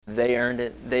They earned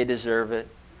it. They deserve it.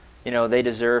 You know, they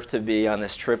deserve to be on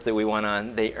this trip that we went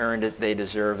on. They earned it. They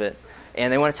deserve it.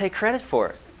 And they want to take credit for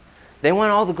it. They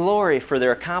want all the glory for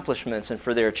their accomplishments and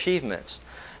for their achievements.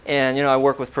 And, you know, I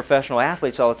work with professional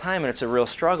athletes all the time, and it's a real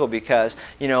struggle because,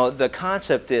 you know, the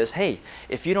concept is, hey,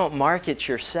 if you don't market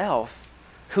yourself,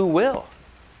 who will?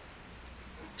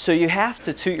 So you have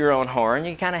to toot your own horn.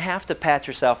 You kind of have to pat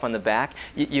yourself on the back.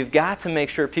 You've got to make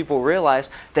sure people realize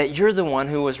that you're the one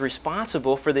who was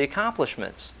responsible for the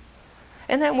accomplishments.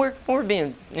 And then we're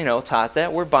being, you know, taught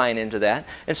that. We're buying into that.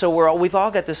 And so we've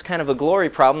all got this kind of a glory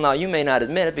problem. Now, you may not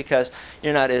admit it because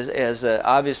you're not as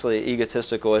obviously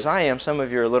egotistical as I am. Some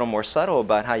of you are a little more subtle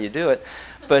about how you do it.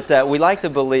 But we like to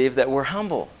believe that we're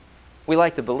humble. We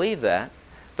like to believe that.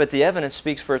 But the evidence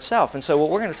speaks for itself. And so what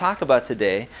we're going to talk about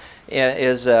today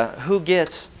is who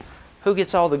gets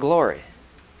all the glory.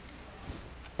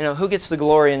 You know, who gets the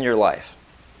glory in your life?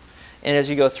 And as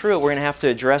you go through it, we're going to have to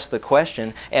address the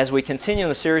question as we continue in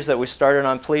the series that we started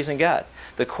on pleasing God.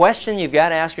 The question you've got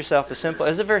to ask yourself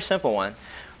is a very simple one.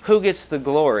 Who gets the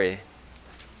glory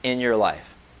in your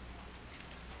life?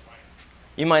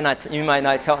 You might not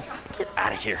call, get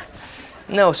out of here.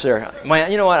 No, sir.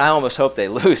 You know what? I almost hope they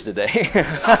lose today.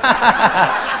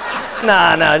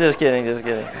 No, just kidding.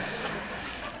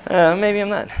 Maybe I'm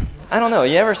not. I don't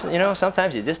know.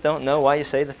 Sometimes you just don't know why you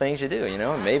say the things you do. You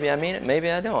know, maybe I mean it,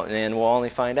 maybe I don't, and we'll only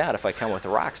find out if I come with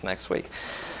rocks next week.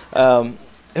 Who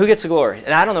gets the glory?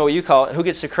 And I don't know what you call it. Who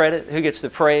gets the credit? Who gets the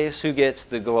praise? Who gets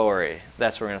the glory?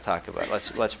 That's what we're going to talk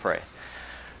about. Let's pray.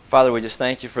 Father, we just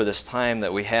thank you for this time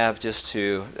that we have just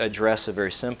to address a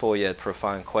very simple yet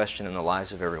profound question in the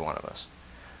lives of every one of us.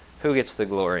 Who gets the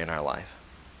glory in our life?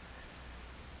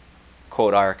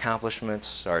 Quote, our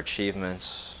accomplishments, our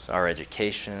achievements, our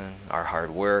education, our hard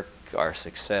work, our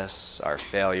success, our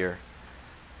failure.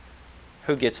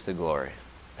 Who gets the glory?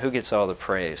 Who gets all the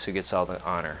praise? Who gets all the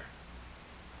honor?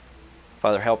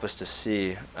 Father, help us to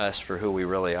see us for who we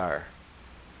really are,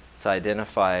 to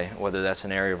identify whether that's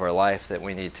an area of our life that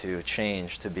we need to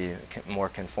change to be more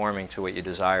conforming to what you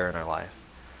desire in our life.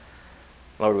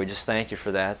 Lord, we just thank you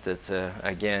for that,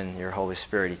 again, your Holy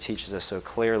Spirit, He teaches us so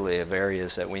clearly of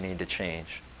areas that we need to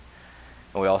change.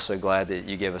 And we're also glad that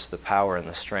you give us the power and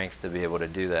the strength to be able to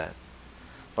do that.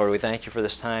 Lord, we thank you for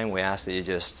this time. We ask that you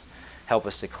just help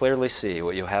us to clearly see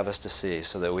what you have us to see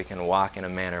so that we can walk in a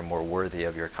manner more worthy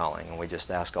of your calling. And we just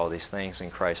ask all these things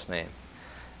in Christ's name.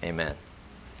 Amen.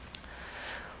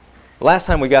 Last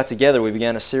time we got together, we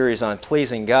began a series on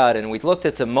pleasing God, and we looked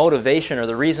at the motivation or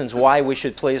the reasons why we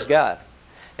should please God.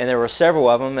 And there were several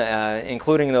of them,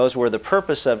 including those where the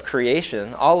purpose of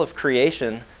creation, all of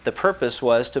creation, the purpose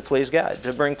was to please God,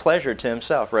 to bring pleasure to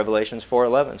Himself. Revelations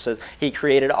 4:11 says He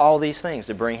created all these things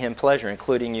to bring Him pleasure,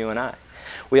 including you and I.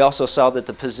 We also saw that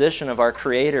the position of our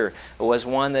Creator was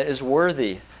one that is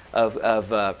worthy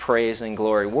of praise and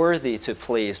glory, worthy to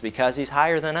please, because He's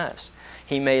higher than us.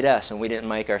 He made us, and we didn't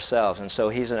make ourselves, and so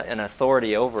He's an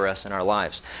authority over us in our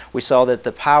lives. We saw that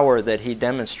the power that He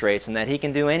demonstrates, and that He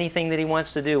can do anything that He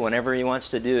wants to do whenever He wants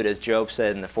to do it, as Job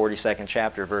said in the 42nd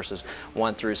chapter, verses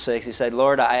 1 through 6. He said,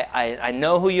 Lord, I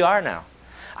know who you are now.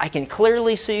 I can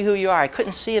clearly see who you are. I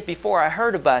couldn't see it before. I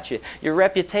heard about you. Your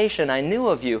reputation, I knew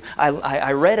of you.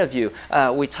 I read of you.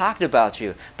 We talked about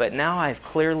you. But now I've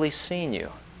clearly seen you,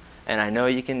 and I know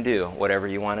you can do whatever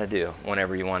you want to do,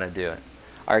 whenever you want to do it.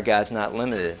 Our God's not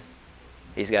limited.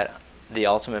 He's got the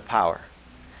ultimate power.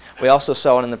 We also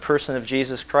saw it in the person of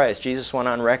Jesus Christ. Jesus went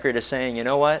on record as saying, you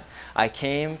know what? I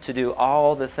came to do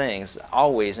all the things,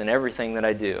 always in everything that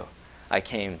I do. I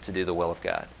came to do the will of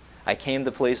God. I came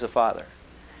to please the Father.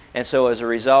 And so as a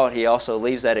result, He also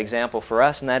leaves that example for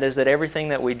us, and that is that everything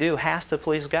that we do has to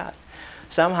please God.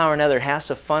 Somehow or another, it has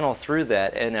to funnel through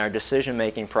that in our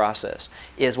decision-making process.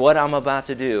 Is what I'm about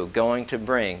to do going to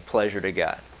bring pleasure to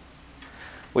God?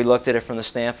 We looked at it from the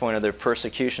standpoint of the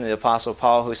persecution of the Apostle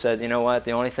Paul, who said, you know what,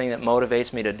 the only thing that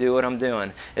motivates me to do what I'm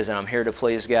doing is that I'm here to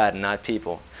please God and not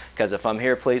people. Because if I'm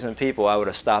here pleasing people, I would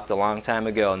have stopped a long time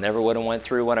ago. Never would have went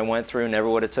through what I went through, never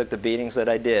would have took the beatings that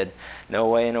I did. No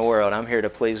way in the world. I'm here to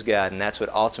please God, and that's what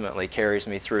ultimately carries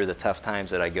me through the tough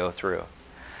times that I go through.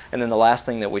 And then the last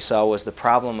thing that we saw was the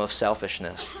problem of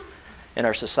selfishness. In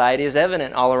our society is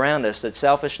evident all around us that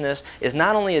selfishness is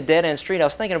not only a dead-end street. I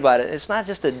was thinking about it. It's not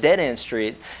just a dead-end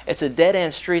street. It's a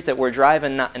dead-end street that we're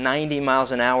driving 90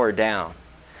 miles an hour down.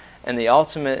 And the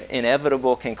ultimate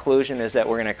inevitable conclusion is that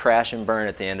we're going to crash and burn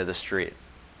at the end of the street.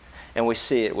 And we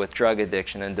see it with drug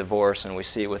addiction and divorce, and we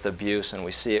see it with abuse, and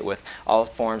we see it with all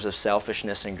forms of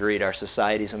selfishness and greed. Our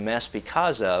society's a mess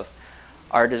because of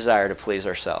our desire to please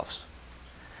ourselves.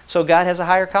 So God has a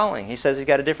higher calling. He says He's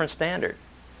got a different standard.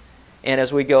 And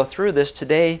as we go through this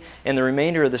today, in the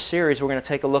remainder of the series, we're going to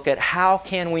take a look at how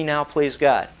can we now please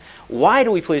God. Why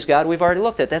do we please God? We've already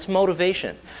looked at. That's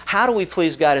motivation. How do we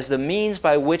please God is the means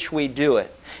by which we do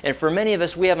it. And for many of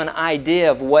us, we have an idea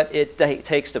of what it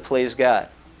takes to please God.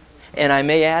 And I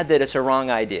may add that it's a wrong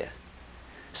idea.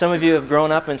 Some of you have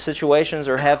grown up in situations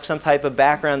or have some type of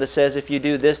background that says if you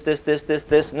do this,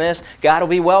 and this, God will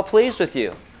be well pleased with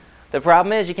you. The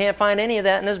problem is you can't find any of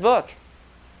that in this book.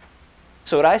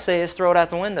 So what I say is throw it out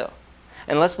the window.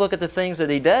 And let's look at the things that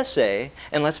He does say,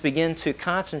 and let's begin to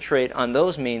concentrate on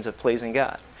those means of pleasing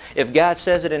God. If God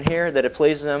says it in here that it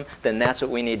pleases Him, then that's what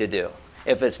we need to do.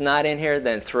 If it's not in here,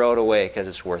 then throw it away because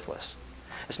it's worthless.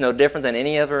 It's no different than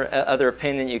any other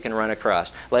opinion you can run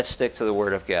across. Let's stick to the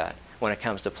Word of God when it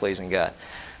comes to pleasing God.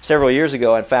 Several years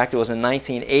ago, in fact, it was in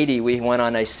 1980, we went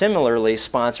on a similarly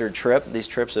sponsored trip. These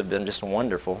trips have been just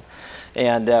wonderful.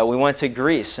 And we went to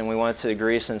Greece, and we went to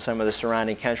Greece and some of the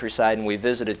surrounding countryside, and we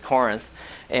visited Corinth.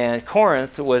 And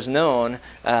Corinth was known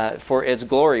for its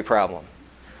glory problem.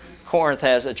 Corinth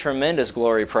has a tremendous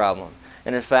glory problem.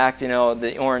 And in fact, you know,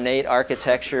 the ornate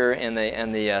architecture and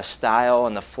the style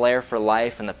and the flair for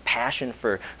life and the passion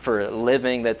for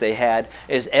living that they had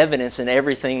is evidence in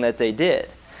everything that they did.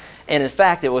 And in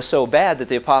fact, it was so bad that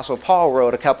the Apostle Paul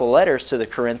wrote a couple letters to the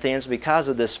Corinthians because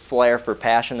of this flair for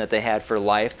passion that they had for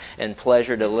life and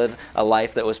pleasure to live a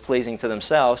life that was pleasing to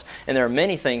themselves. And there are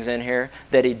many things in here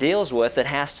that he deals with that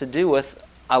has to do with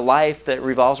a life that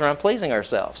revolves around pleasing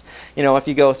ourselves. You know, if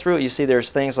you go through it, you see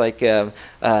there's things like the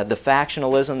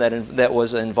factionalism that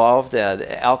was involved,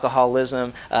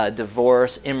 alcoholism,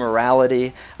 divorce,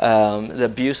 immorality, the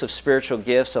abuse of spiritual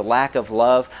gifts, a lack of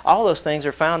love. All those things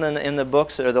are found in the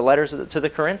books or the letters to the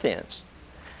Corinthians.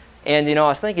 And, you know, I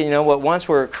was thinking, you know, what once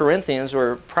were Corinthians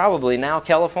were probably now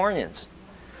Californians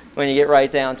when you get right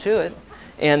down to it.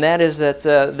 And that is that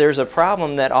there's a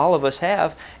problem that all of us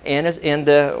have, and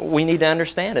we need to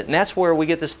understand it. And that's where we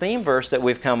get this theme verse that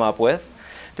we've come up with,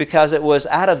 because it was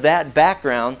out of that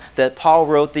background that Paul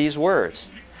wrote these words.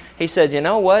 He said, you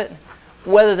know what?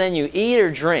 Whether then you eat or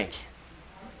drink,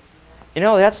 you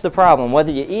know, that's the problem.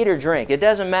 Whether you eat or drink, it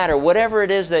doesn't matter. Whatever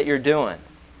it is that you're doing,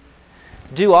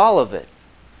 do all of it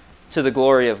to the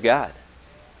glory of God.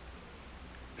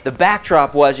 The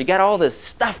backdrop was you got all this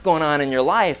stuff going on in your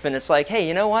life, and it's like, hey,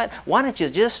 you know what? Why don't you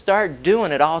just start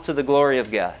doing it all to the glory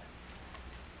of God?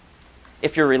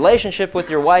 If your relationship with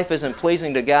your wife isn't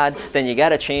pleasing to God, then you got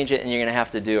to change it, and you're going to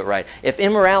have to do it right. If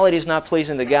immorality is not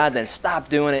pleasing to God, then stop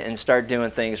doing it and start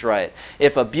doing things right.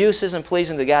 If abuse isn't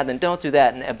pleasing to God, then don't do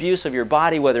that. And abuse of your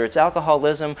body, whether it's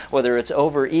alcoholism, whether it's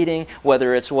overeating,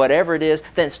 whether it's whatever it is,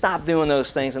 then stop doing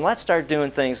those things, and let's start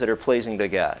doing things that are pleasing to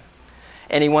God.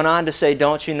 And he went on to say,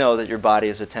 don't you know that your body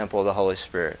is a temple of the Holy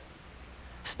Spirit?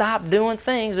 Stop doing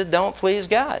things that don't please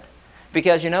God.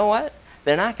 Because you know what?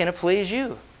 They're not going to please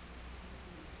you.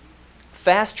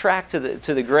 Fast track to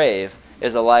the grave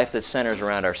is a life that centers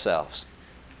around ourselves.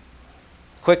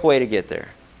 Quick way to get there.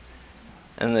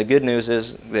 And the good news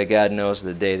is that God knows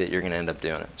the day that you're going to end up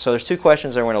doing it. So there's two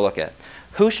questions I want to look at.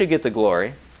 Who should get the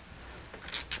glory?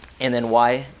 And then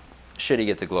why should he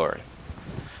get the glory?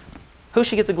 Who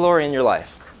should get the glory in your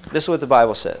life? This is what the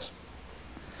Bible says.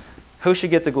 Who should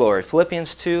get the glory?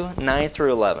 Philippians 2, 9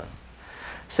 through 11. It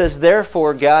says,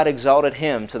 therefore God exalted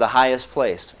him to the highest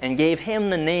place and gave him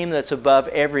the name that's above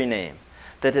every name,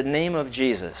 that at the name of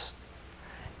Jesus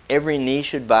every knee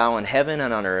should bow in heaven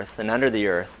and on earth and under the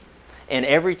earth, and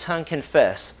every tongue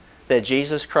confess that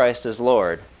Jesus Christ is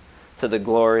Lord, to the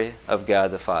glory of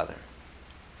God the Father.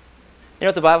 You know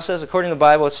what the Bible says? According to the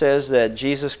Bible, it says that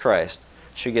Jesus Christ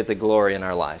should get the glory in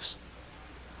our lives.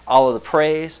 All of the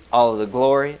praise, all of the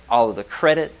glory, all of the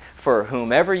credit for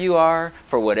whomever you are,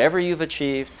 for whatever you've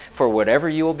achieved, for whatever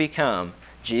you will become,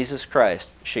 Jesus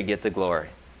Christ should get the glory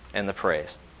and the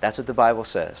praise. That's what the Bible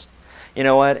says. You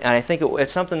know what? And I think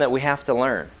it's something that we have to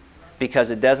learn because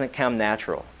it doesn't come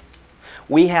natural.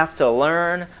 We have to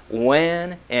learn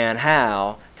when and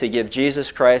how to give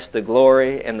Jesus Christ the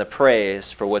glory and the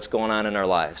praise for what's going on in our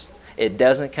lives. It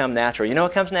doesn't come natural. You know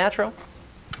what comes natural?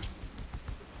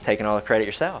 Taking all the credit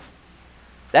yourself.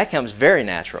 That comes very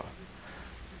natural.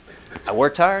 I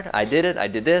worked hard, I did it, I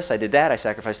did this, I did that, I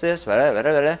sacrificed this, blah, blah,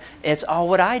 blah, blah. It's all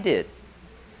what I did.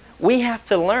 We have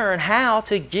to learn how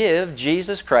to give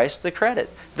Jesus Christ the credit,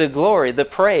 the glory, the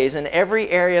praise in every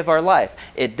area of our life.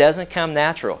 It doesn't come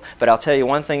natural. But I'll tell you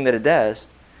one thing that it does,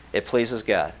 it pleases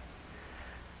God.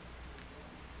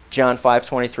 John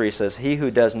 5:23 says, he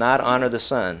who does not honor the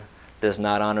Son does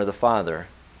not honor the Father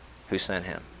who sent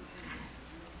him.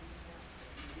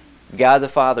 God the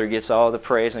Father gets all the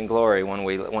praise and glory when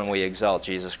we exalt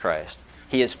Jesus Christ.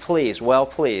 He is pleased, well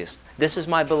pleased, This is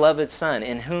my beloved Son,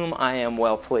 in whom I am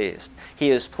well pleased. He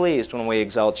is pleased when we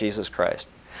exalt Jesus Christ.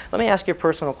 Let me ask you a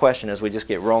personal question as we just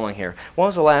get rolling here. When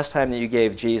was the last time that you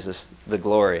gave Jesus the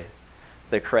glory,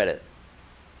 the credit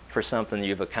for something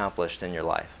you've accomplished in your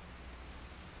life?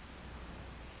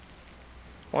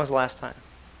 When was the last time?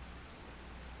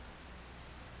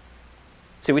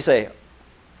 See, we say,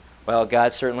 well,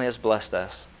 God certainly has blessed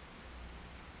us.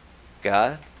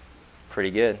 God? Pretty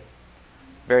good.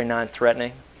 Very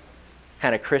non-threatening.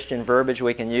 Kind of Christian verbiage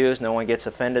we can use. No one gets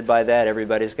offended by that.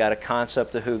 Everybody's got a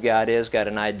concept of who God is, got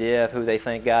an idea of who they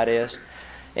think God is.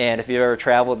 And if you've ever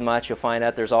traveled much, you'll find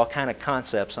out there's all kind of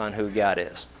concepts on who God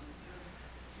is.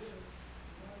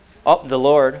 Oh, the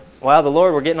Lord. Well, the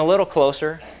Lord, we're getting a little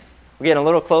closer. We're getting a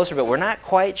little closer, but we're not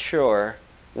quite sure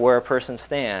where a person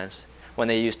stands when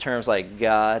they use terms like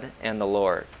God and the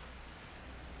Lord.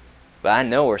 But I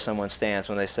know where someone stands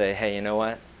when they say, hey, you know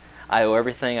what? I owe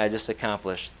everything I just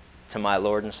accomplished to my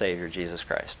Lord and Savior, Jesus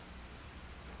Christ.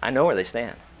 I know where they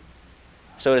stand.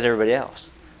 So does everybody else.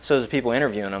 So does the people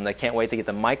interviewing them. They can't wait to get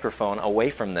the microphone away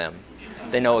from them.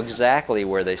 They know exactly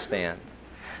where they stand.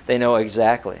 They know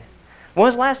exactly. When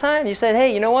was the last time you said,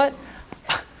 hey, you know what?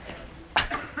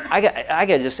 I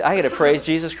got to praise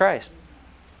Jesus Christ.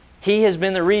 He has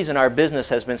been the reason our business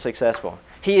has been successful.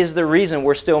 He is the reason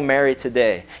we're still married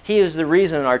today. He is the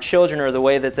reason our children are the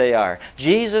way that they are.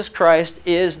 Jesus Christ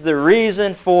is the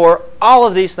reason for all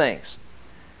of these things.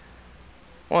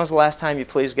 When was the last time you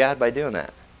pleased God by doing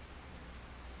that?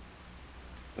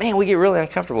 Man, we get really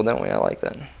uncomfortable, don't we? I like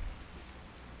that.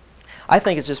 I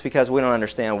think it's just because we don't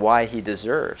understand why He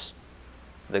deserves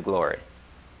the glory.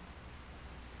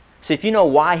 See, if you know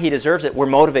why He deserves it, we're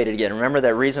motivated again. Remember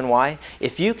that reason why?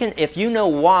 If you know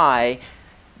why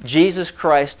Jesus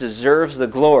Christ deserves the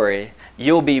glory,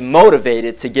 you'll be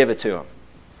motivated to give it to Him.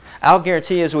 I'll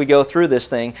guarantee you as we go through this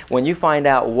thing, when you find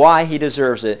out why He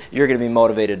deserves it, you're going to be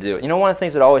motivated to do it. You know, one of the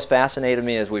things that always fascinated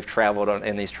me as we've traveled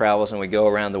in these travels and we go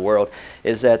around the world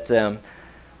is that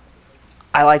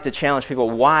I like to challenge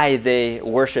people why they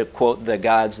worship, quote, the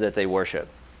gods that they worship.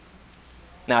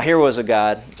 Now, here was a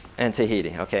god in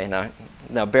Tahiti. Okay,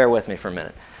 now bear with me for a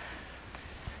minute.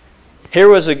 Here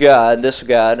was a god. This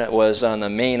god was on the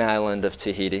main island of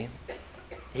Tahiti.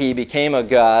 He became a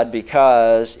god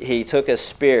because he took a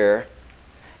spear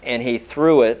and he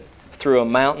threw it through a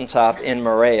mountaintop in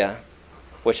Moorea,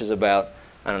 which is about,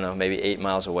 I don't know, maybe 8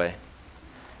 miles away.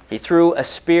 He threw a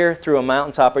spear through a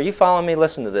mountaintop. Are you following me?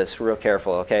 Listen to this real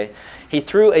careful, okay? He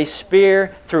threw a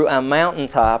spear through a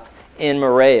mountaintop in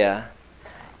Moorea,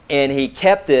 and he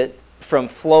kept it from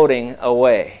floating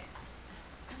away.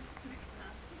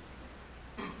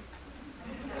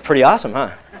 Pretty awesome,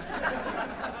 huh?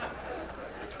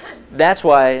 That's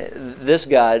why this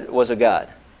god was a god.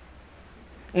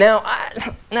 Now,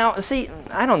 see,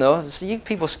 I don't know. See, you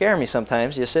people scare me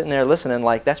sometimes. You're sitting there listening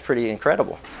like, that's pretty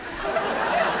incredible.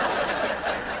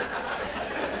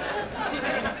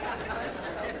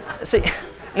 See,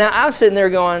 now I'm sitting there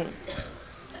going,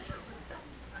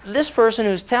 this person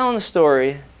who's telling the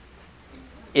story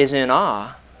is in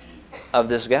awe of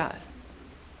this God,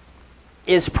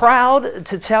 is proud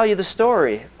to tell you the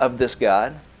story of this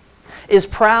God, is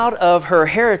proud of her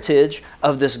heritage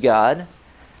of this God.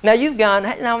 Now you've gone,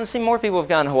 now I see more people have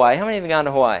gone to Hawaii. How many of you have gone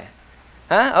to Hawaii?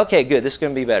 Huh? Okay, good. This is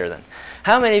going to be better then.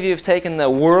 How many of you have taken the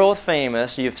world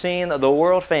famous, you've seen the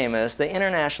world famous, the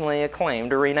internationally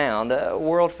acclaimed or renowned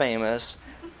world famous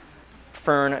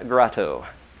Fern Grotto?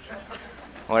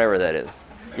 Whatever that is.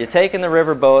 You're taking the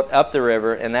river boat up the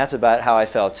river, and that's about how I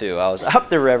felt too. I was up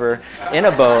the river in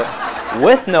a boat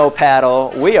with no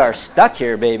paddle. We are stuck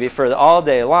here, baby, for all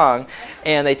day long.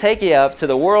 And they take you up to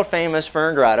the world famous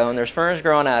Fern Grotto, and there's ferns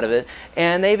growing out of it,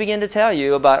 and they begin to tell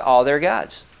you about all their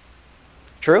gods.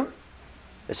 True?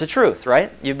 It's the truth,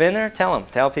 right? You've been there? Tell them.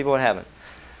 Tell people what haven't.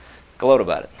 Gloat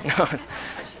about it.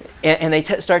 and they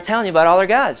start telling you about all their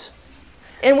gods.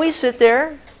 And we sit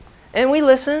there, and we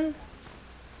listen,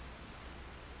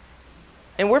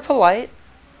 and we're polite,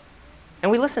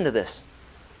 and we listen to this,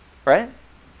 right?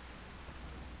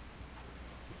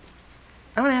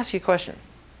 I'm going to ask you a question.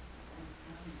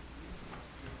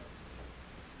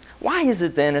 Why is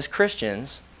it then, as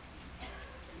Christians,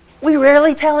 we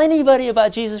rarely tell anybody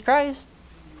about Jesus Christ?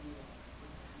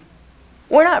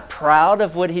 We're not proud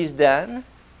of what He's done.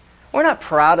 We're not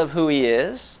proud of who He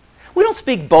is. We don't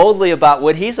speak boldly about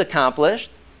what He's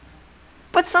accomplished.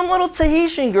 But some little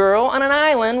Tahitian girl on an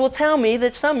island will tell me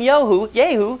that some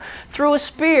Yahoo threw a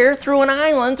spear through an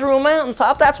island, through a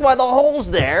mountaintop. That's why the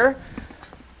hole's there.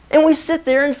 And we sit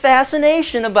there in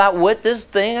fascination about what this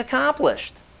thing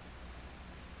accomplished.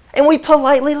 And we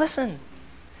politely listen.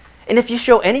 And if you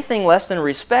show anything less than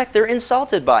respect, they're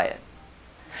insulted by it.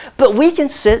 But we can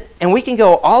sit and we can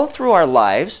go all through our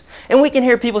lives and we can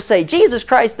hear people say, Jesus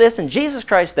Christ this and Jesus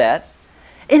Christ that,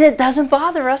 and it doesn't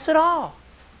bother us at all.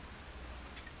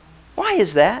 Why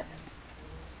is that?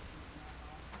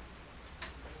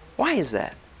 Why is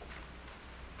that?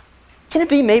 Can it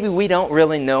be maybe we don't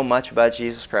really know much about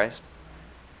Jesus Christ?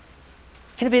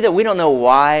 Can it be that we don't know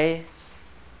why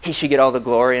He should get all the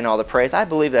glory and all the praise? I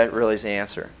believe that really is the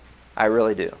answer. I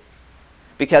really do.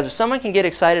 Because if someone can get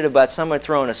excited about someone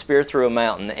throwing a spear through a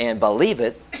mountain and believe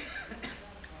it,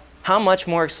 how much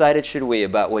more excited should we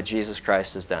about what Jesus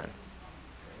Christ has done?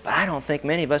 But I don't think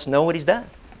many of us know what He's done.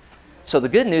 So the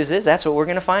good news is that's what we're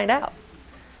going to find out.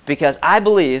 Because I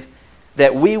believe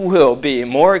that we will be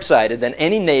more excited than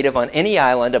any native on any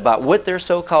island about what their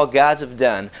so-called gods have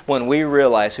done when we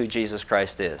realize who Jesus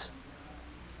Christ is.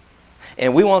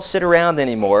 And we won't sit around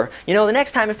anymore. You know, the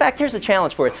next time, in fact, here's a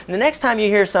challenge for you. The next time you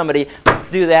hear somebody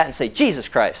do that and say, Jesus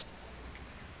Christ,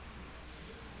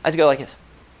 I just go like this.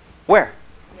 Where?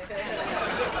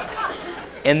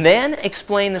 And then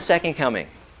explain the second coming.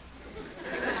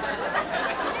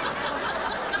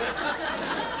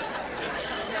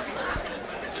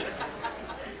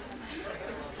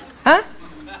 Huh?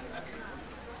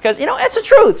 Because, you know, that's the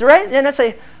truth, right? And they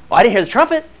say, well, I didn't hear the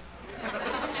trumpet.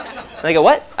 And they go,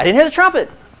 what? I didn't hear the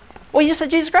trumpet. Well, you just said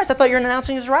Jesus Christ. I thought you were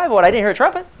announcing His arrival. I didn't hear a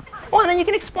trumpet. Well, and then you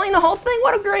can explain the whole thing.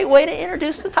 What a great way to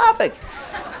introduce the topic.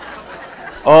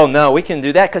 Oh, no, we can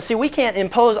do that. Because, see, we can't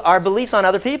impose our beliefs on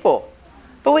other people.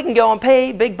 But we can go and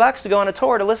pay big bucks to go on a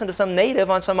tour to listen to some native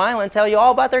on some island tell you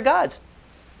all about their gods.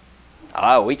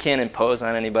 Oh, we can't impose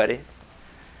on anybody.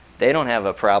 They don't have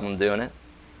a problem doing it.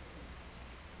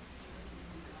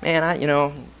 Man, you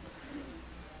know,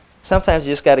 sometimes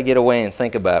you just got to get away and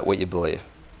think about what you believe.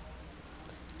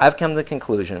 I've come to the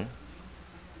conclusion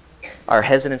our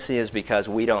hesitancy is because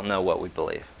we don't know what we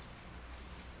believe.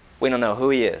 We don't know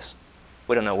who He is.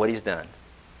 We don't know what He's done.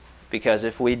 Because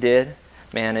if we did,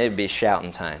 man, it'd be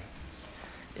shouting time.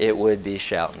 It would be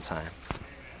shouting time.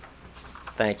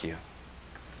 Thank you.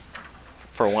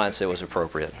 For once, it was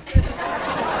appropriate.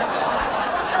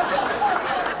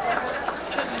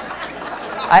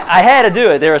 I had to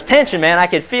do it. There was tension, man. I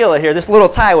could feel it here. This little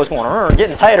tie was going,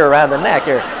 getting tighter around the neck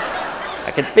here.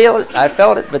 I could feel it. I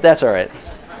felt it, but that's all right.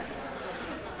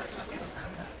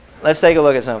 Let's take a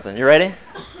look at something. You ready?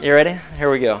 You ready?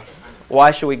 Here we go.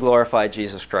 Why should we glorify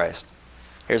Jesus Christ?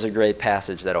 Here's a great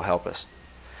passage that'll help us.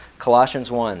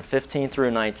 Colossians 1, 15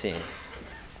 through 19.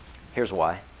 Here's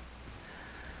why.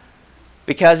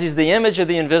 Because He's the image of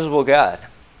the invisible God,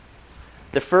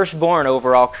 the firstborn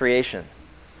over all creation.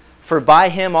 For by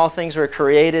Him all things were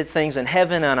created, things in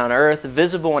heaven and on earth,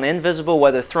 visible and invisible,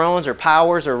 whether thrones or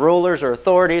powers or rulers or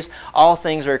authorities, all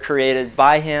things were created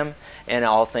by Him, and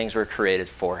all things were created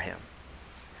for Him.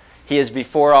 He is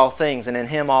before all things, and in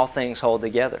Him all things hold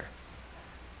together.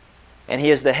 And He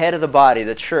is the head of the body,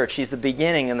 the church. He's the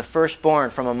beginning and the firstborn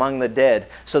from among the dead,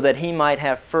 so that He might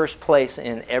have first place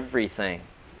in everything.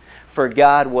 For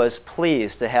God was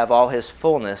pleased to have all His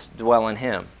fullness dwell in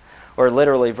Him. Or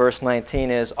literally, verse 19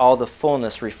 is, all the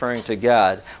fullness, referring to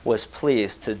God, was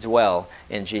pleased to dwell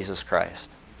in Jesus Christ.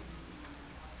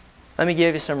 Let me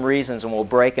give you some reasons, and we'll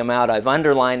break them out. I've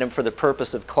underlined them for the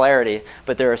purpose of clarity,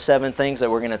 but there are 7 things that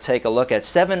we're going to take a look at.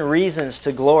 7 reasons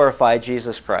to glorify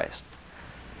Jesus Christ.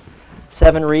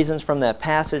 7 reasons from that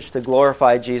passage to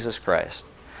glorify Jesus Christ.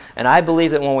 And I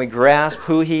believe that when we grasp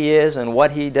who He is and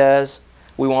what He does,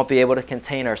 we won't be able to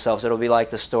contain ourselves. It'll be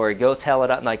like the story. Go tell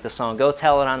it, like the song, go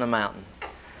tell it on the mountain.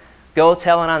 Go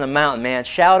tell it on the mountain, man.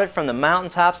 Shout it from the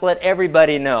mountaintops. Let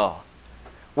everybody know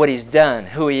what He's done,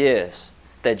 who He is,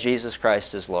 that Jesus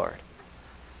Christ is Lord.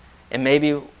 And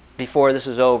maybe before this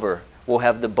is over, we'll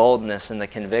have the boldness and the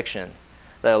conviction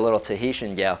that a little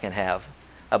Tahitian gal can have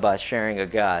about sharing a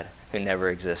God who never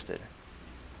existed.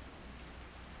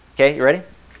 Okay, you ready?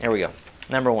 Here we go.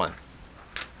 Number 1.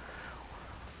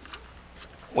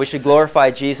 We should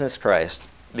glorify Jesus Christ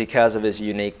because of His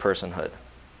unique personhood.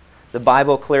 The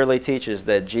Bible clearly teaches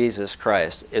that Jesus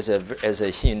Christ is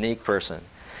a unique person.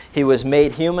 He was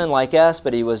made human like us,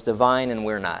 but He was divine and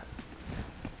we're not.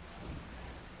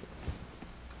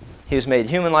 He was made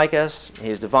human like us, He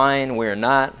is divine, we're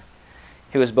not.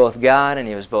 He was both God and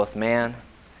He was both man.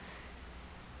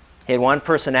 He had one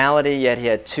personality, yet He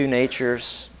had 2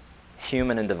 natures,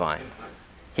 human and divine.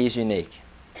 He's unique.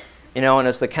 You know, and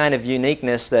it's the kind of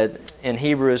uniqueness that in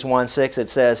Hebrews 1:6 it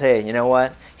says, hey, you know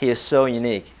what? He is so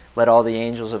unique. Let all the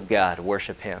angels of God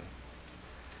worship Him.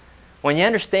 When you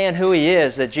understand who He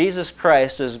is, that Jesus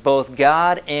Christ is both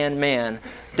God and man,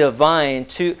 divine,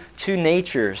 two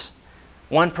natures,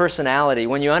 one personality.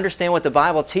 When you understand what the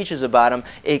Bible teaches about Him,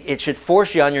 it should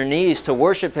force you on your knees to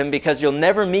worship Him, because you'll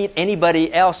never meet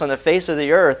anybody else on the face of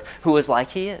the earth who is like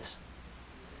He is.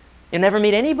 You'll never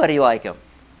meet anybody like Him.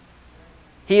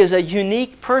 He is a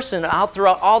unique person out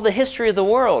throughout all the history of the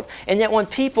world. And yet when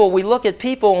we look at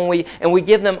people and we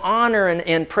give them honor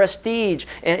and prestige,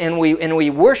 and we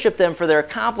worship them for their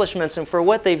accomplishments and for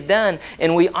what they've done,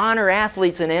 and we honor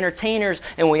athletes and entertainers,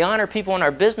 and we honor people in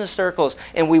our business circles,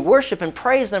 and we worship and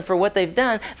praise them for what they've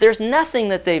done, there's nothing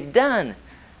that they've done.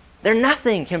 They're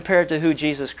nothing compared to who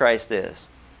Jesus Christ is.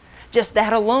 Just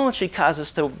that alone should cause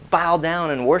us to bow down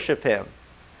and worship Him,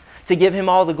 to give Him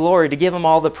all the glory, to give Him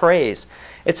all the praise.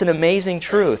 It's an amazing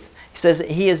truth. He says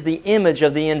that He is the image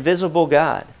of the invisible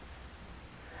God.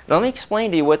 Now let me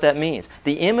explain to you what that means.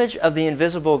 The image of the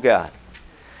invisible God.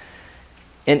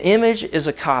 An image is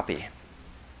a copy.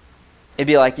 It'd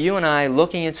be like you and I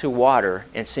looking into water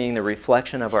and seeing the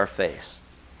reflection of our face.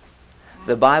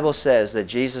 The Bible says that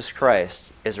Jesus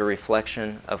Christ is a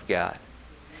reflection of God.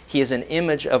 He is an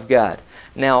image of God.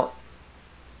 Now,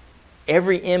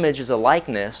 every image is a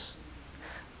likeness,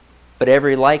 but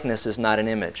every likeness is not an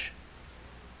image.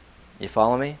 You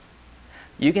follow me?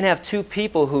 You can have two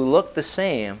people who look the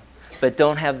same, but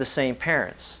don't have the same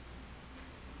parents.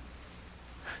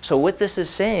 So what this is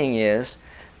saying is,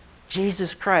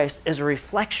 Jesus Christ is a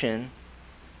reflection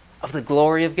of the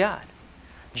glory of God.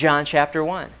 John chapter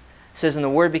 1 says, "And the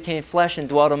Word became flesh and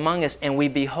dwelt among us, and we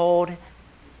beheld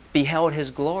His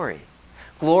glory.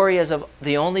 Glory as of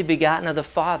the only begotten of the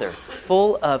Father,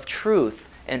 full of truth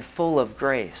and full of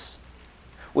grace."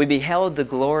 We beheld the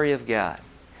glory of God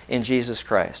in Jesus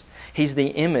Christ. He's the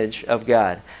image of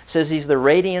God. It says He's the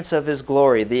radiance of His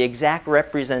glory, the exact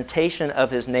representation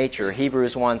of His nature,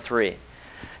 Hebrews 1:3.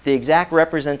 The exact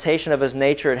representation of His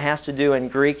nature, it has to do in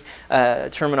Greek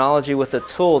terminology with a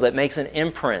tool that makes an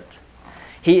imprint.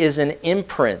 He is an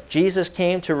imprint. Jesus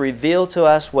came to reveal to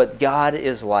us what God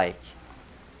is like.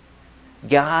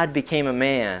 God became a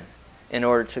man in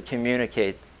order to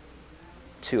communicate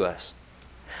to us.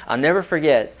 I'll never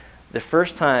forget the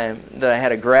first time that I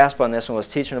had a grasp on this and was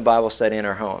teaching a Bible study in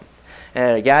our home. And I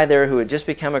had a guy there who had just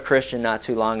become a Christian not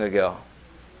too long ago.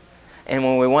 And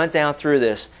when we went down through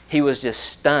this, he was just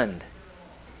stunned.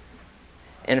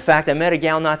 In fact, I met a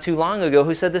gal not too long ago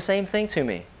who said the same thing to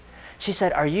me. She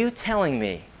said, "Are you telling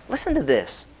me," listen to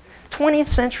this,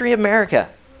 20th century America.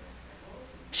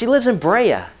 She lives in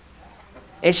Brea.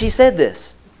 And she said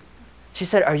this. She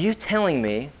said, "Are you telling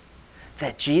me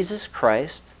that Jesus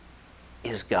Christ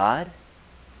is God?"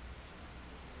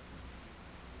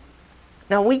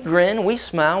 Now we grin, we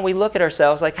smile, we look at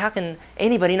ourselves like, how can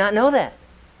anybody not know that?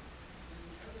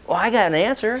 Well, I got an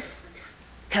answer.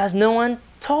 Because no one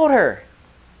told her.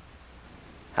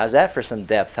 How's that for some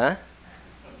depth, huh?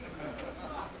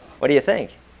 What do you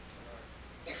think?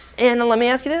 And let me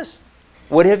ask you this.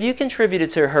 What have you contributed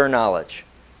to her knowledge?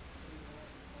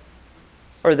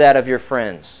 Or that of your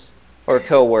friends? Or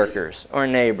co-workers? Or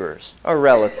neighbors? Or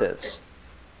relatives?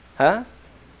 Huh?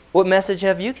 What message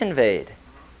have you conveyed?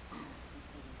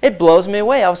 It blows me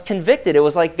away. I was convicted. It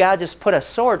was like God just put a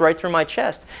sword right through my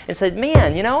chest and said,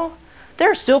 "Man, you know, there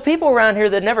are still people around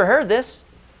here that never heard this.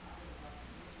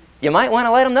 You might want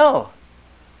to let them know."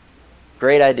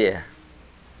 Great idea.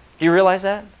 Do you realize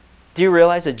that? Do you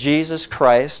realize that Jesus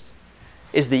Christ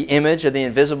is the image of the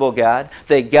invisible God?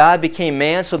 That God became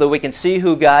man so that we can see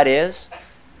who God is?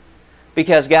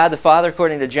 Because God the Father,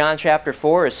 according to John chapter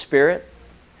 4, is spirit.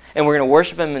 And we're going to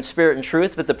worship Him in spirit and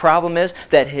truth. But the problem is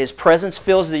that His presence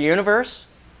fills the universe.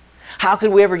 How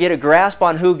could we ever get a grasp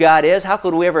on who God is? How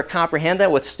could we ever comprehend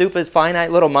that with stupid,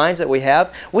 finite little minds that we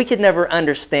have? We could never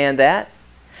understand that.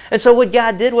 And so what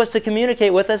God did was to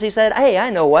communicate with us. He said, "Hey, I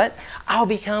know what? I'll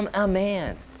become a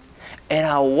man. And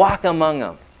I'll walk among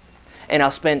them. And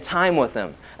I'll spend time with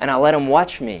them. And I'll let them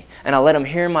watch me. And I'll let them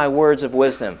hear my words of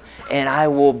wisdom. And I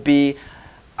will be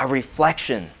a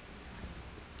reflection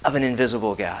of an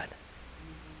invisible God."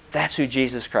 That's who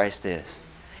Jesus Christ is.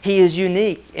 He is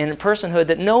unique in a personhood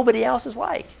that nobody else is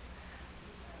like.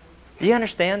 Do you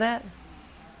understand that?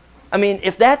 I mean,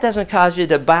 if that doesn't cause you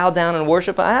to bow down and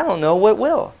worship, I don't know what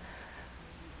will.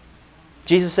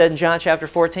 Jesus said in John chapter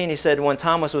 14, He said when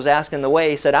Thomas was asking the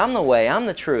way, He said, "I'm the way, I'm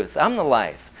the truth, I'm the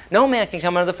life. No man can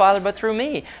come unto the Father but through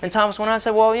me." And Thomas went on and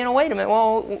said, "Well, wait a minute.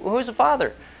 Well, who's the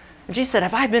Father?" And Jesus said,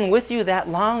 "Have I been with you that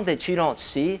long that you don't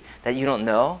see, that you don't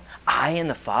know? I and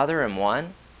the Father am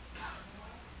one."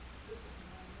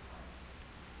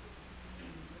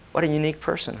 What a unique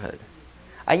personhood.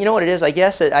 You know what it is? I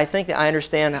think that I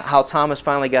understand how Thomas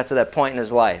finally got to that point in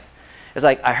his life. It's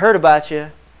like, I heard about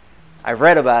you, I've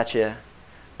read about you,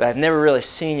 but I've never really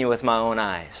seen you with my own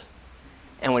eyes.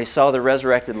 And when he saw the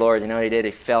resurrected Lord, you know what he did?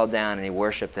 He fell down and he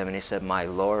worshiped him and he said, "My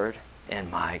Lord and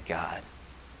my God."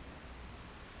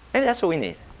 Maybe that's what we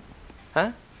need.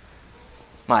 Huh?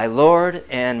 My Lord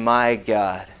and my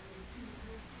God.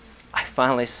 I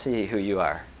finally see who you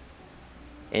are.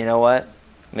 And you know what?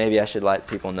 Maybe I should let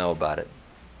people know about it.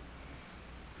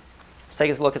 Let's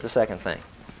take a look at the second thing.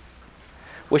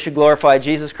 We should glorify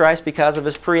Jesus Christ because of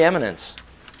his preeminence.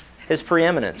 His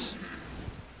preeminence.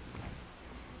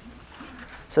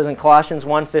 It says in Colossians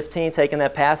 1:15, taking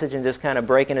that passage and just kind of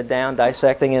breaking it down,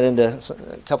 dissecting it into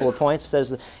a couple of points, it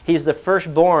says he's the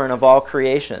firstborn of all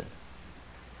creation.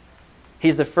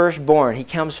 He's the firstborn. He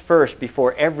comes first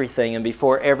before everything and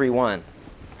before everyone.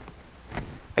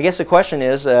 I guess the question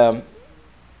is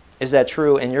that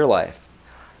true in your life?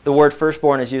 The word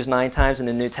firstborn is used 9 times in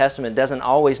the New Testament. It doesn't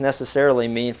always necessarily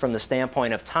mean from the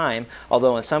standpoint of time,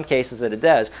 although in some cases it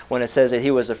does. When it says that he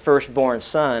was the firstborn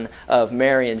son of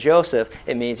Mary and Joseph,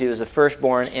 it means he was the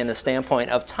firstborn in the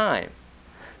standpoint of time,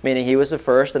 meaning he was the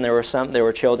first and there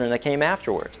were children that came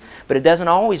afterwards. But it doesn't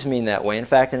always mean that way. In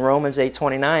fact, in Romans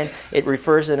 8:29, it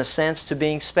refers in a sense to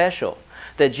being special,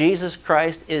 that Jesus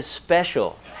Christ is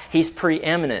special. He's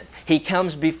preeminent. He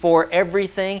comes before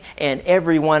everything and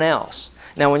everyone else.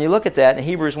 Now, when you look at that, in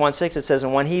Hebrews 1:6, it says,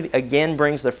 "And when he again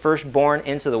brings the firstborn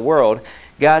into the world,"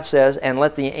 God says, "and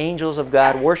let the angels of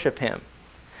God worship him."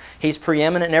 He's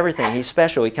preeminent in everything. He's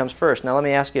special. He comes first. Now, let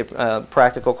me ask you a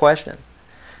practical question.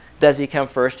 Does he come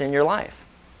first in your life?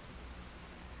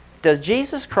 Does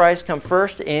Jesus Christ come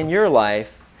first in your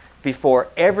life before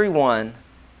everyone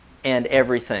and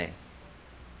everything?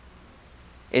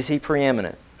 Is he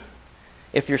preeminent?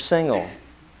 If you're single,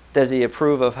 does he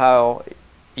approve of how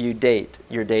you date,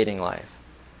 your dating life?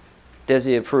 Does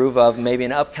he approve of maybe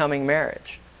an upcoming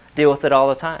marriage? Deal with it all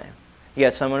the time. You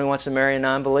got someone who wants to marry a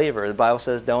non-believer. The Bible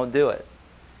says don't do it.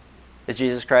 Is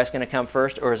Jesus Christ going to come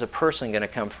first, or is a person going to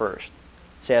come first?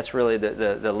 See, that's really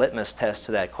the litmus test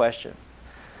to that question.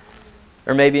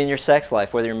 Or maybe in your sex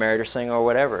life, whether you're married or single or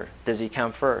whatever, does he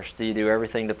come first? Do you do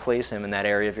everything to please him in that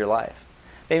area of your life?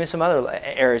 Maybe some other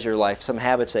areas of your life, some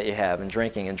habits that you have, and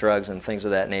drinking and drugs and things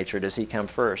of that nature, does he come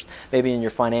first? Maybe in your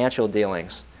financial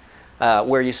dealings,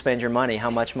 where you spend your money, how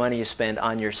much money you spend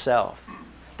on yourself.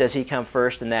 Does he come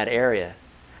first in that area?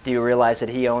 Do you realize that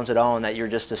he owns it all and that you're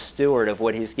just a steward of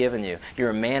what he's given you? You're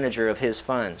a manager of his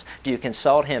funds. Do you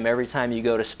consult him every time you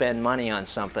go to spend money on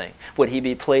something? Would he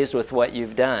be pleased with what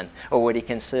you've done, or would he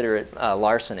consider it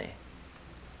larceny?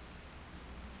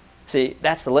 See,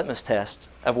 that's the litmus test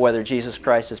of whether Jesus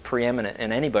Christ is preeminent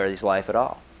in anybody's life at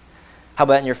all. How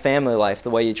about in your family life, the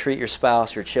way you treat your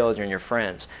spouse, your children, your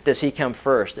friends? Does he come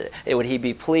first? Would he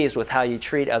be pleased with how you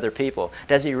treat other people?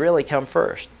 Does he really come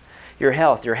first? Your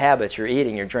health, your habits, your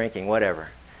eating, your drinking, whatever.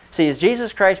 See, is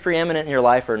Jesus Christ preeminent in your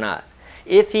life or not?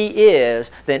 If he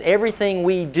is, then everything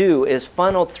we do is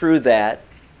funneled through that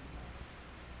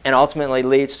and ultimately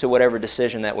leads to whatever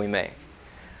decision that we make.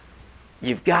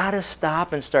 You've got to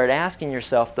stop and start asking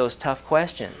yourself those tough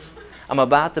questions. I'm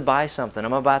about to buy something.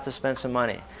 I'm about to spend some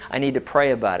money. I need to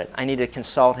pray about it. I need to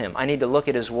consult him. I need to look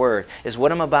at his word. Is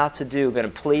what I'm about to do going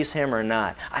to please him or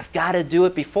not? I've got to do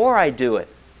it before I do it.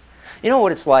 You know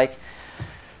what it's like?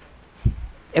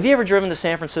 Have you ever driven to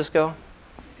San Francisco?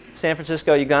 San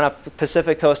Francisco, you've gone up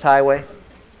Pacific Coast Highway,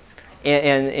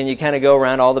 and you kind of go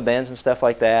around all the bends and stuff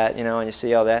like that, you know, and you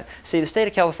see all that. See, the state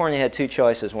of California had 2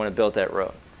 choices when it built that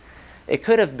road. It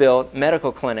could have built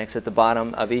medical clinics at the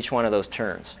bottom of each one of those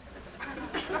turns.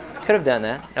 Could have done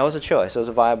that. That was a choice. It was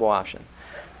a viable option.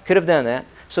 Could have done that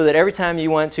so that every time you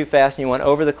went too fast and you went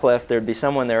over the cliff, there'd be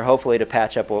someone there hopefully to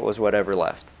patch up what was whatever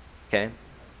left. Okay?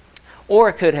 Or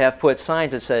it could have put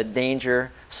signs that said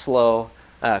danger, slow,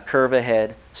 curve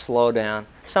ahead, slow down,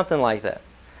 something like that.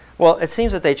 Well, it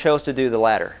seems that they chose to do the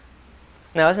latter.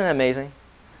 Now, isn't that amazing?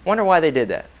 Wonder why they did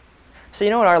that. So you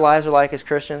know what our lives are like as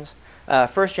Christians? 1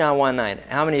 John 1:9.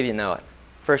 How many of you know it?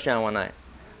 1 John 1:9.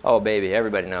 Oh, baby,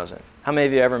 everybody knows it. How many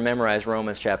of you ever memorized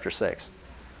Romans chapter 6?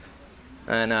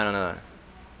 No, I don't know.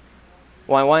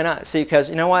 Why not? See, because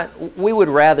you know what? We would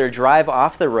rather drive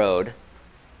off the road.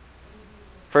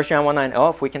 1 John 1:9. Oh,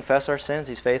 if we confess our sins,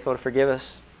 he's faithful to forgive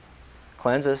us,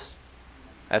 cleanse us.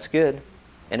 That's good.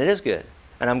 And it is good.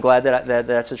 And I'm glad that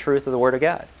that's the truth of the Word of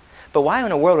God. But why in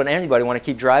the world would anybody want to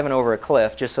keep driving over a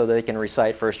cliff just so they can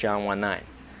recite 1 John 1:9?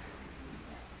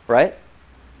 Right?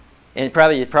 And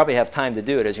you'd probably have time to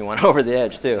do it as you went over the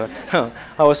edge too. Oh,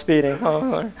 I was speeding.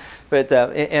 Oh. But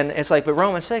and it's like, but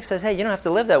Romans 6 says, hey, you don't have to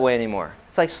live that way anymore.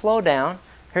 It's like, slow down.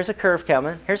 Here's a curve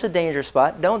coming. Here's a danger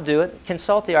spot. Don't do it.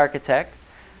 Consult the architect.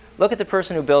 Look at the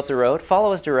person who built the road.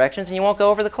 Follow his directions, and you won't go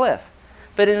over the cliff.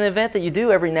 But in the event that you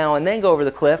do every now and then go over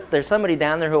the cliff, there's somebody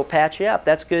down there who will patch you up.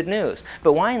 That's good news.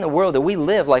 But why in the world do we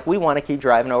live like we want to keep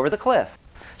driving over the cliff?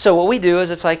 So what we do is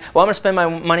it's like, well, I'm going to spend my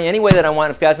money any way that I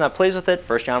want. If God's not pleased with it,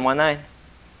 1 John 1:9,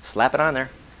 slap it on there.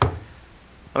 I'm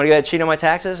going to go ahead and cheat on my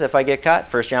taxes if I get caught,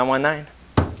 1 John 1:9,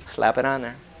 slap it on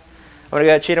there. I'm going to go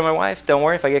ahead and cheat on my wife. Don't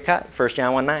worry if I get caught, 1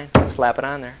 John 1:9, slap it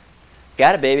on there.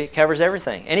 Got it, baby. It covers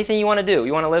everything. Anything you want to do.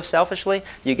 You want to live selfishly?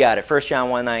 You got it. 1 John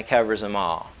 1:9 covers them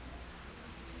all.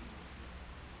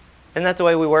 Isn't that the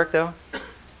way we work, though?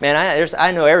 Man,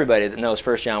 I know everybody that knows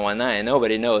 1 John 1:9.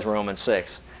 Nobody knows Romans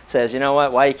 6. It says, you know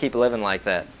what? Why do you keep living like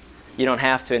that? You don't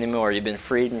have to anymore. You've been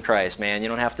freed in Christ, man. You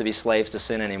don't have to be slaves to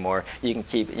sin anymore. You can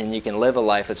keep and you can live a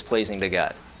life that's pleasing to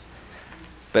God.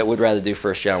 But we'd rather do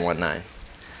 1 John 1:9.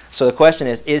 So the question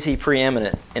is he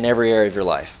preeminent in every area of your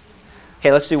life?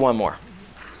 Okay, let's do one more.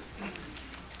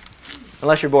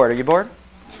 Unless you're bored. Are you bored?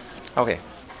 Okay.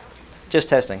 Just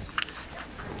testing.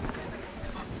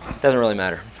 Doesn't really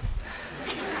matter.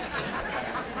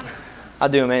 I'll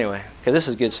do them anyway, because this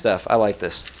is good stuff. I like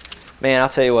this. Man, I'll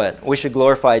tell you what. We should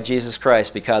glorify Jesus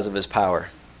Christ because of his power.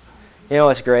 You know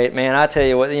what's great? Man, I'll tell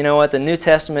you what. You know what? The New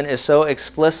Testament is so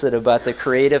explicit about the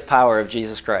creative power of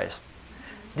Jesus Christ.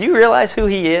 Do you realize who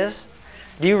he is?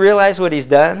 Do you realize what he's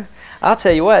done? I'll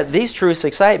tell you what. These truths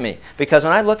excite me, because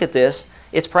when I look at this,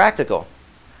 it's practical.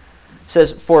 It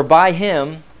says, for by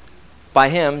him,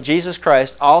 Jesus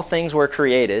Christ, all things were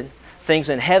created, things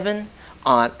in heaven,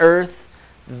 on earth,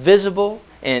 visible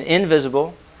and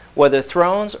invisible, whether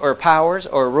thrones or powers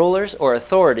or rulers or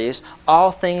authorities,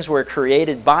 all things were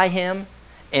created by him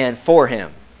and for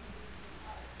him.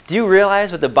 Do you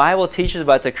realize what the Bible teaches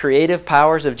about the creative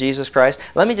powers of Jesus Christ?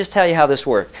 Let me just tell you how this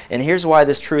works. And here's why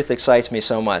this truth excites me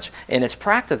so much. And it's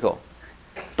practical.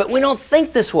 But we don't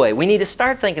think this way. We need to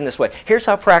start thinking this way. Here's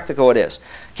how practical it is.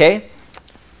 Okay?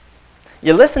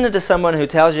 You listen to someone who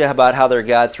tells you about how their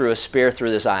God threw a spear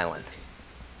through this island.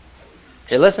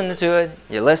 You're listening to it,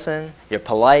 you listen, you're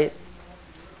polite,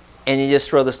 and you just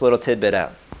throw this little tidbit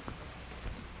out.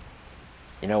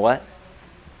 You know what?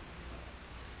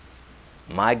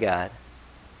 My God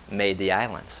made the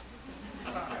islands.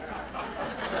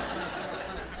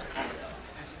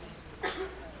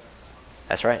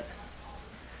 That's right.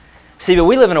 See, but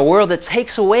we live in a world that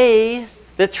takes away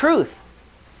the truth.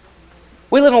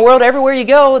 We live in a world everywhere you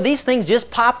go, these things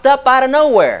just popped up out of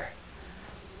nowhere.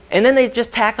 And then they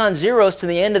just tack on zeros to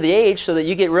the end of the age so that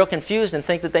you get real confused and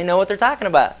think that they know what they're talking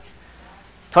about.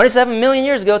 27 million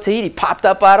years ago, Tahiti popped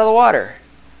up out of the water.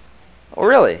 Oh,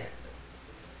 really?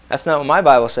 That's not what my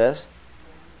Bible says.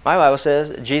 My Bible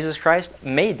says Jesus Christ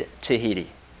made Tahiti.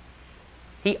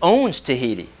 He owns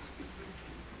Tahiti.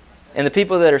 And the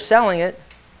people that are selling it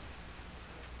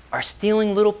are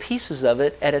stealing little pieces of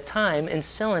it at a time and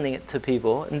selling it to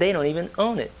people, and they don't even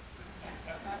own it.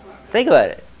 Think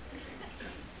about it.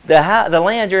 The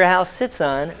land your house sits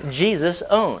on, Jesus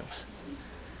owns.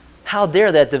 How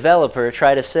dare that developer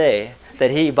try to say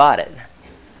that he bought it?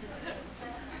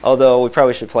 Although we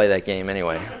probably should play that game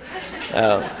anyway,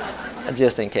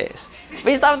 just in case.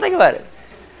 But you stop and think about it.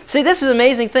 See, this is an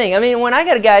amazing thing. I mean, when I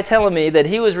got a guy telling me that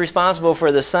he was responsible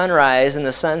for the sunrise and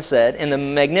the sunset in the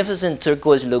magnificent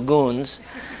turquoise lagoons,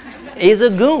 he's a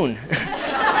goon.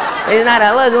 He's not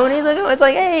a lagoon, he's a goon. It's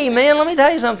like, hey, man, let me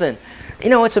tell you something. You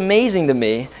know, what's amazing to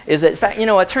me is that, in fact, you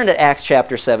know what, turn to Acts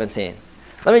chapter 17.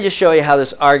 Let me just show you how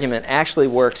this argument actually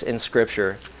works in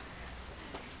Scripture.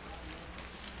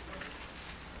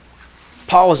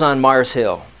 Paul was on Mars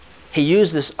Hill. He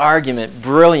used this argument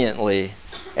brilliantly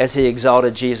as he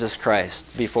exalted Jesus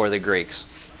Christ before the Greeks.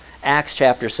 Acts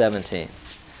chapter 17.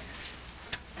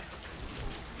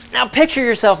 Now picture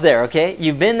yourself there, okay?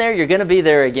 You've been there, you're going to be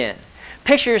there again.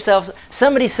 Picture yourself,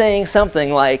 somebody saying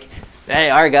something like, hey,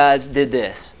 our gods did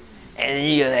this. And then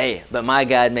you go, hey, but my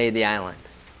God made the island.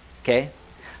 Okay?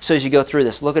 So as you go through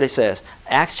this, look what it says.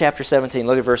 Acts chapter 17,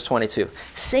 look at verse 22.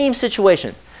 Same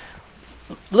situation.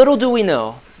 Little do we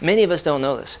know, many of us don't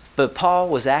know this, but Paul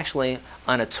was actually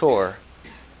on a tour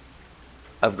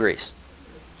of Greece.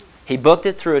 He booked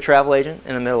it through a travel agent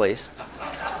in the Middle East.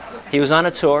 He was on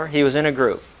a tour. He was in a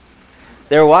group.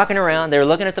 They were walking around. They were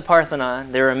looking at the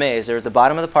Parthenon. They were amazed. They were at the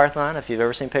bottom of the Parthenon. If you've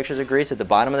ever seen pictures of Greece, at the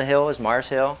bottom of the hill is Mars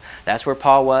Hill. That's where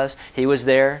Paul was. He was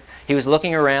there. He was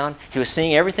looking around. He was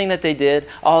seeing everything that they did,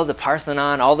 all the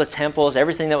Parthenon, all the temples,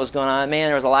 everything that was going on. Man,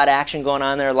 there was a lot of action going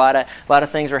on there. A lot of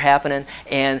things were happening.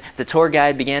 And the tour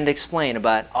guide began to explain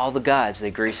about all the gods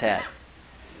that Greece had.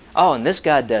 Oh, and this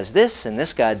God does this, and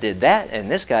this God did that, and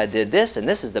this God did this, and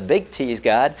this is the big T's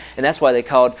God. And that's why they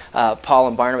called Paul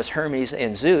and Barnabas Hermes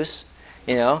and Zeus.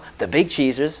 the big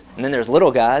cheesers, and then there's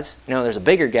little gods, there's a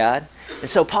bigger God. And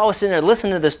so Paul was sitting there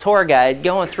listening to this tour guide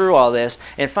going through all this,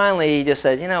 and finally he just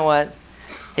said, you know what?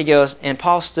 He goes, and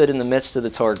Paul stood in the midst of the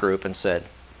tour group and said,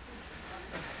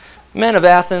 "Men of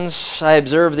Athens, I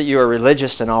observe that you are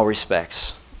religious in all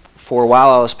respects. For while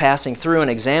I was passing through and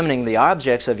examining the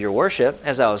objects of your worship,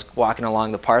 as I was walking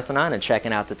along the Parthenon and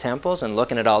checking out the temples and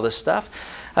looking at all this stuff,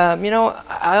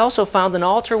 I also found an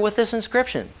altar with this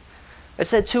inscription. It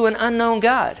said, 'To an unknown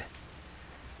God.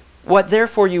 What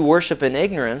therefore you worship in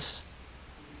ignorance,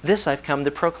 this I've come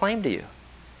to proclaim to you.'"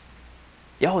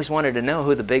 You always wanted to know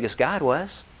who the biggest God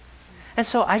was. And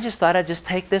so I just thought I'd just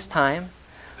take this time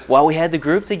while we had the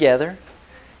group together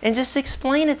and just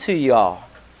explain it to you all.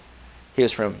 He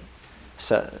was from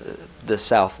the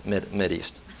South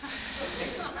Mideast.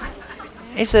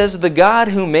 He says, "The God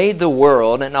who made the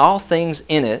world and all things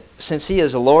in it, since he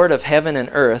is Lord of heaven and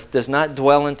earth, does not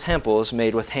dwell in temples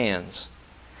made with hands.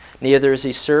 Neither is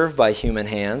he served by human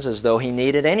hands as though he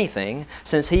needed anything,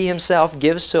 since he himself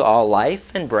gives to all life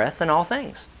and breath and all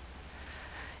things.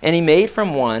 And he made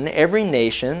from one every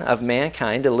nation of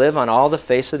mankind to live on all the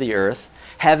face of the earth,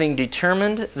 having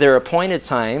determined their appointed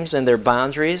times and their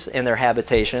boundaries and their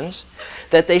habitations,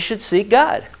 that they should seek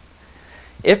God,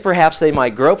 if perhaps they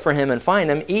might grope for him and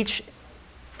find him, each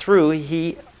though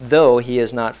he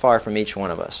is not far from each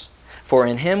one of us. For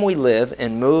in him we live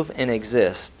and move and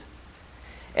exist,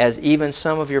 as even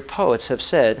some of your poets have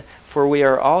said, for we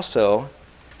are also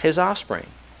his offspring.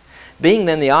 Being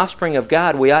then the offspring of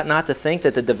God, we ought not to think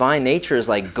that the divine nature is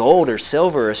like gold or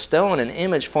silver or stone, an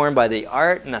image formed by the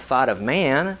art and the thought of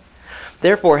man.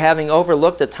 Therefore, having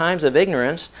overlooked the times of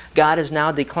ignorance, God is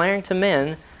now declaring to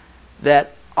men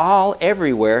that all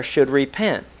everywhere should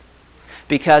repent,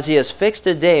 because he has fixed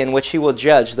a day in which he will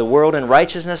judge the world in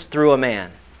righteousness through a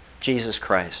man, Jesus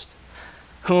Christ,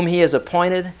 whom he has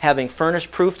appointed, having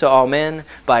furnished proof to all men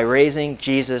by raising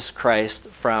Jesus Christ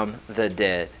from the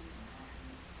dead."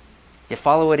 You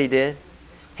follow what he did?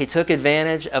 He took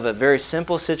advantage of a very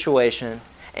simple situation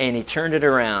and he turned it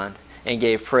around and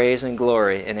gave praise and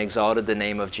glory and exalted the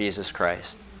name of Jesus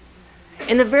Christ.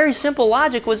 And the very simple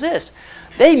logic was this.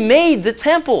 They made the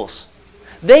temples.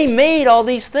 They made all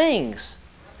these things.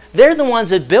 They're the ones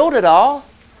that built it all.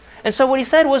 And so what he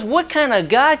said was, what kind of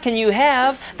God can you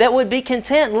have that would be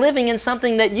content living in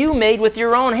something that you made with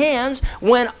your own hands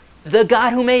when the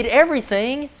God who made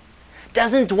everything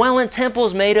doesn't dwell in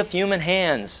temples made of human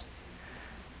hands?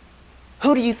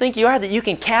 Who do you think you are that you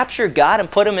can capture God and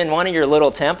put him in one of your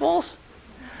little temples?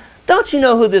 Don't you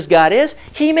know who this God is?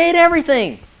 He made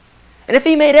everything. And if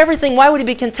he made everything, why would he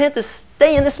be content to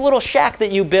stay in this little shack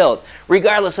that you built,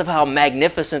 regardless of how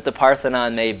magnificent the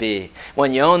Parthenon may be?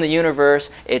 When you own the universe,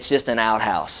 it's just an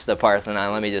outhouse, the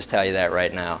Parthenon. Let me just tell you that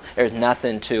right now. There's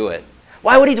nothing to it.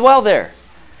 Why would he dwell there?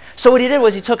 So what he did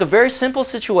was he took a very simple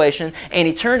situation and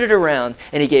he turned it around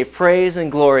and he gave praise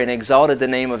and glory and exalted the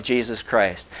name of Jesus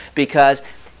Christ. Because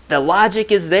the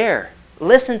logic is there.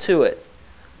 Listen to it.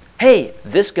 Hey,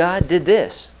 this God did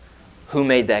this. Who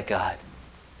made that God?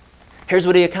 Here's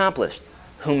what he accomplished.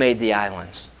 Who made the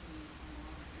islands?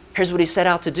 Here's what he set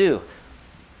out to do.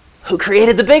 Who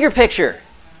created the bigger picture?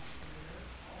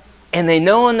 And they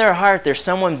know in their heart there's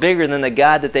someone bigger than the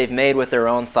God that they've made with their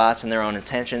own thoughts and their own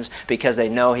intentions, because they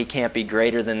know he can't be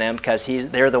greater than them because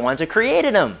they're the ones that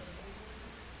created him.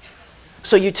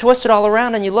 So you twist it all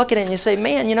around and you look at it and you say,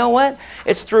 man, you know what?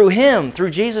 It's through him, through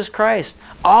Jesus Christ.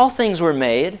 All things were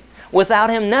made. Without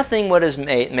him, nothing was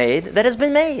made that has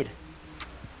been made.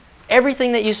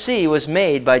 Everything that you see was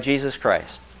made by Jesus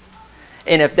Christ.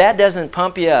 And if that doesn't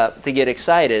pump you up to get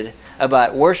excited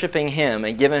about worshiping him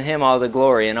and giving him all the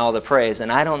glory and all the praise,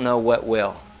 and I don't know what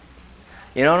will.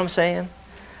 You know what I'm saying?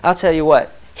 I'll tell you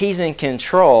what. He's in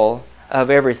control of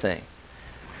everything.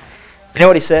 You know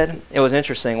what he said? It was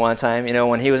interesting one time,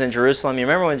 when he was in Jerusalem. You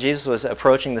remember when Jesus was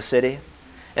approaching the city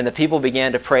and the people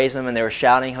began to praise him and they were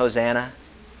shouting, Hosanna?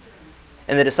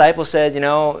 And the disciples said,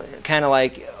 kind of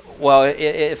like, well,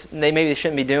 if they maybe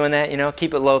shouldn't be doing that,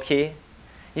 keep it low key.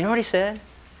 You know what he said?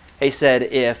 He said,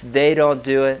 if they don't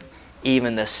do it,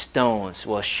 even the stones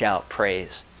will shout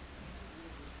praise.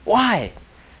 Why?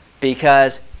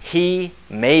 Because he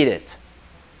made it.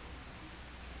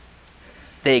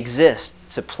 They exist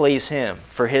to please him,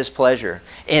 for his pleasure.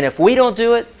 And if we don't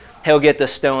do it, he'll get the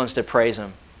stones to praise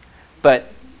him.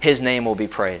 But his name will be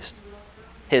praised.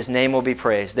 His name will be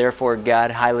praised. Therefore,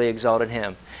 God highly exalted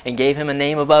him and gave him a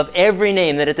name above every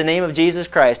name, that at the name of Jesus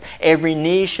Christ, every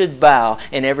knee should bow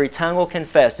and every tongue will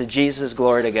confess that Jesus is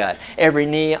glory to God. Every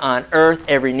knee on earth,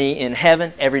 every knee in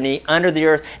heaven, every knee under the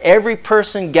earth, every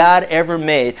person God ever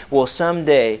made will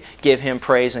someday give him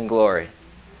praise and glory.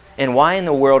 And why in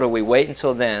the world are we waiting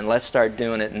until then? Let's start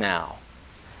doing it now.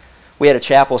 We had a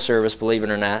chapel service, believe it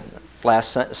or not,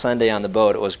 last Sunday on the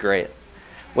boat. It was great.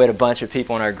 We had a bunch of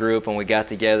people in our group, and we got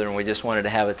together, and we just wanted to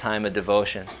have a time of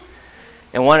devotion.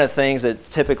 And one of the things that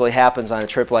typically happens on a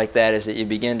trip like that is that you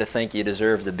begin to think you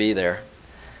deserve to be there.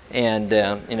 And,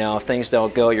 if things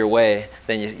don't go your way,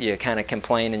 then you kind of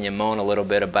complain and you moan a little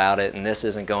bit about it, and this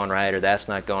isn't going right, or that's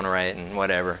not going right, and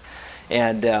whatever.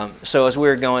 And so as we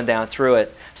were going down through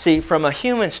it, see, from a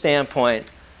human standpoint,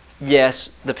 yes,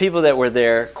 the people that were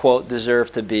there, quote,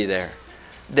 deserve to be there.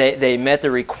 They met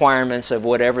the requirements of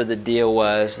whatever the deal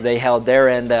was. They held their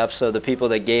end up, so the people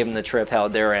that gave them the trip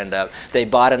held their end up. They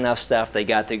bought enough stuff, they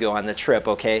got to go on the trip,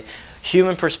 okay?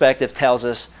 Human perspective tells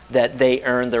us that they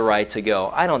earned the right to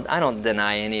go. I don't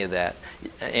deny any of that.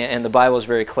 And the Bible is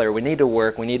very clear. We need to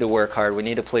work hard, we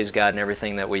need to please God in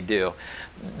everything that we do.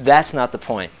 That's not the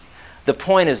point. The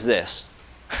point is this.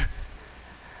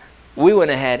 We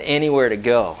wouldn't have had anywhere to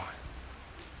go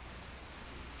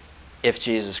if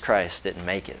Jesus Christ didn't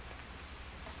make it.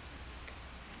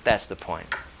 That's the point.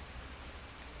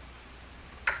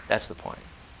 That's the point.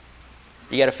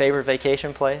 You got a favorite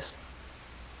vacation place?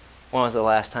 When was the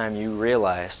last time you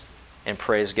realized and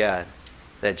praised God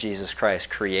that Jesus Christ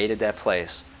created that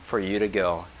place for you to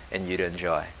go and you to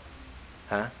enjoy?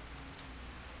 Huh?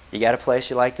 You got a place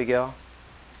you like to go?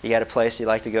 You got a place you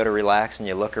like to go to relax and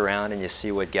you look around and you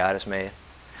see what God has made?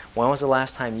 When was the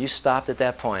last time you stopped at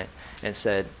that point and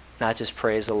said, not just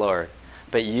praise the Lord,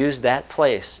 but use that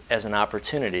place as an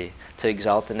opportunity to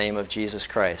exalt the name of Jesus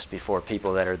Christ before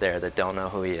people that are there that don't know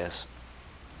who He is?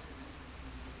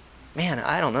 Man,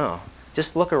 I don't know.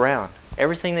 Just look around.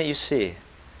 Everything that you see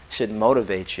should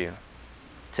motivate you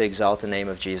to exalt the name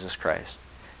of Jesus Christ.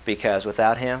 Because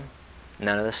without Him,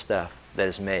 none of the stuff that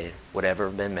is made would ever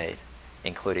have been made,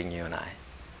 including you and I.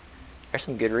 There's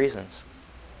some good reasons.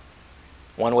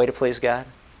 One way to please God,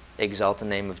 exalt the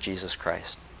name of Jesus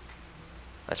Christ.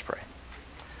 Let's pray.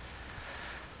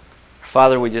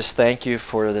 Father, we just thank You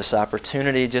for this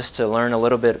opportunity just to learn a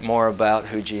little bit more about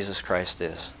who Jesus Christ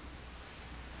is.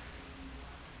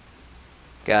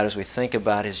 God, as we think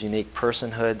about His unique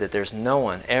personhood, that there's no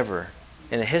one ever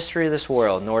in the history of this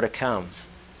world, nor to come,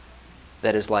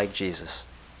 that is like Jesus.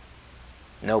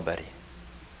 Nobody.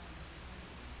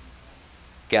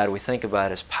 God, we think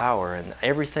about His power, and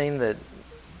everything that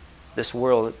this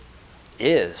world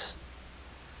is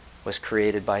was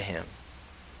created by Him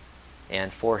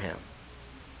and for Him.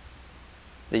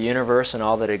 The universe and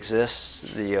all that exists,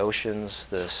 the oceans,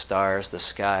 the stars, the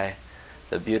sky,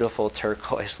 the beautiful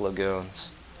turquoise lagoons,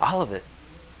 all of it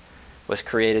was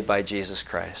created by Jesus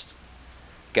Christ.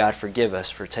 God, forgive us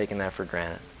for taking that for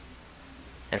granted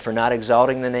and for not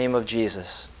exalting the name of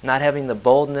Jesus, not having the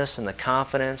boldness and the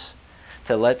confidence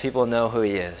to let people know who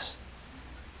He is.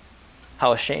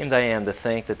 How ashamed I am to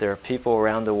think that there are people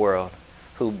around the world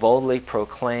who boldly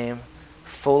proclaim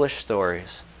foolish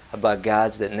stories about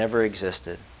gods that never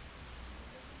existed.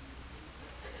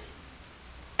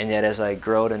 And yet as I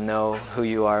grow to know who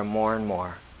You are more and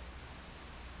more,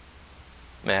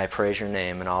 may I praise Your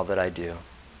name in all that I do.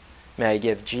 May I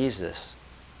give Jesus,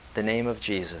 the name of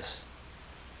Jesus,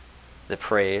 the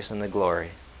praise and the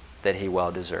glory that He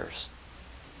well deserves.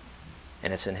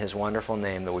 And it's in His wonderful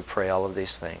name that we pray all of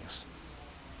these things.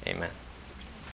 Amen.